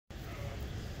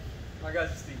Alright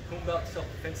guys, it's the Poom belt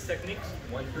self-defense techniques,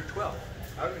 1 through 12.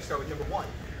 I'm going to start with number 1,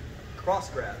 cross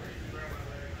grab.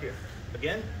 Here,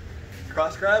 again,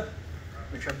 cross grab,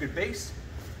 make sure I have good base,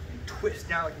 and twist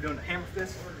down like you're doing a hammer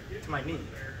fist to my knee.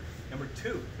 Number 2,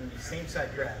 going to be same side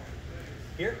grab.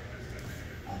 Here,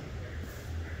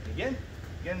 again,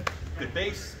 good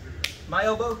base, my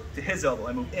elbow to his elbow,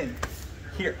 I move in.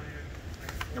 Here,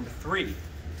 number 3,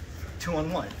 2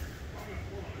 on 1.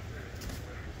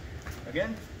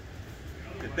 Again,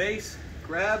 good base,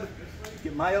 grab,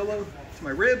 get my elbow to my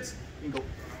ribs, and go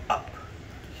up.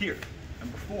 Here,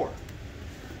 number 4.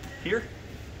 Here.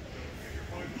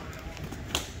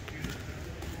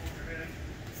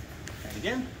 And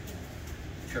again,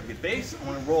 try to get base. I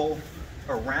want to roll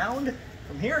around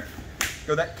from here.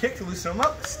 Go that kick to loosen them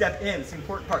up. Step in, it's the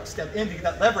important part. Step in to get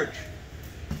that leverage.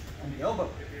 On the elbow,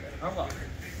 arm lock.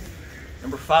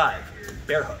 Number 5,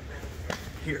 bear hug.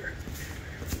 Here.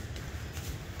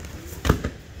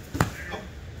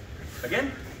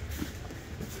 Again,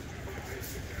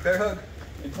 bear hug,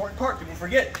 important part, people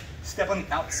forget. Step on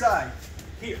the outside.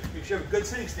 Here, make sure you have a good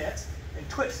sitting stance and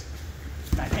twist.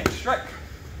 Backhand strike.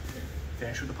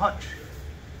 Finish with a punch.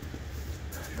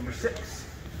 Number 6.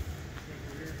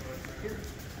 Here.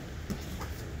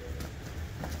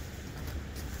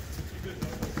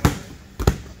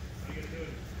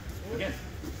 Again,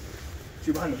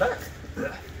 2 behind the back.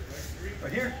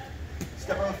 Right here,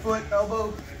 step on the foot,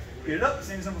 elbow, get it up,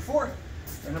 same as number 4.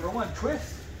 And number 1,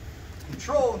 twist,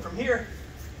 control, and from here,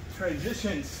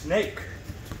 transition, snake.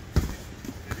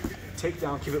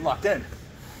 Takedown, keep it locked in.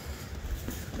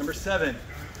 Number 7,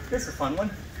 this is a fun one.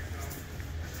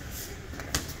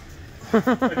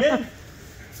 Again,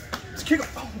 just kick,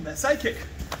 oh, that side kick.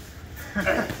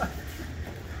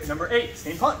 Number 8,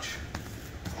 same punch.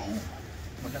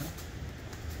 One down.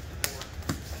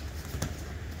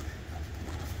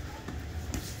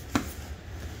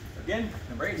 Again,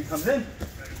 number 8, he comes in,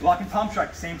 blocking palm strike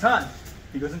at the same time.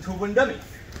 He goes into a wooden dummy.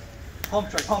 Palm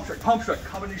strike, palm strike, palm strike,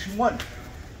 combination 1.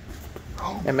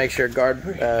 And make sure guard,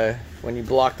 when you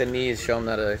block the knees, show them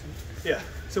that yeah,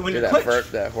 so when do you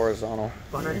that, that horizontal.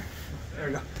 There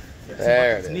you go. Yeah,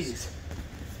 there it is. Knees.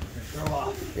 Throw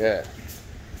off. Good.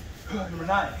 Number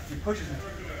 9, he pushes him.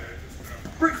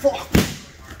 Break fall.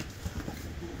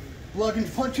 Blocking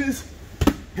punches,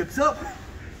 hips up.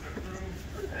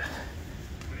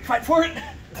 Fight for it.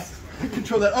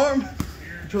 Control that arm,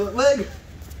 control that leg.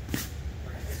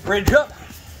 Bridge up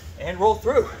and roll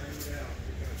through.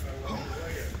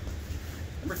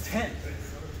 Number 10.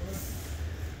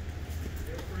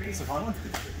 It's a fun one.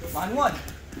 Line 1.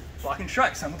 Block and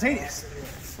strike simultaneous.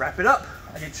 Wrap it up.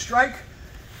 I get strike,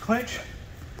 clinch,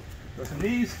 go some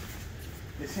knees.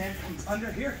 This hand comes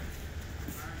under here.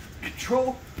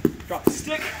 Control, drop the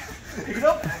stick, pick it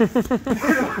up.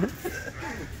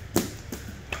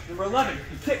 Number 11,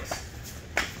 he kicks.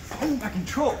 Oh, I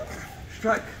control.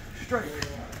 Strike, strike.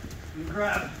 You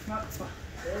grab. Not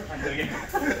I'm doing it.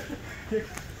 Kick.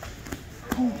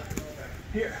 Boom.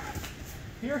 Here.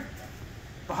 Here.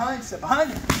 Behind, step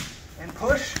behind. And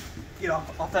push. Get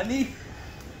off that knee.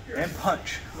 And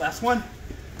punch. Last one.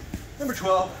 Number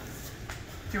 12.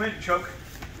 2-handed choke.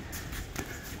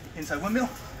 Inside windmill.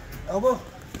 Elbow.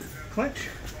 Clinch.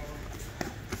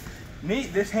 Knee.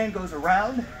 This hand goes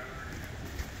around.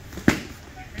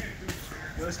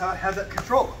 Notice how I have that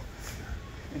control.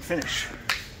 And finish.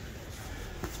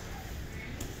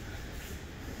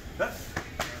 That.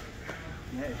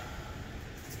 Yay.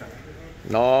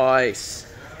 Nice.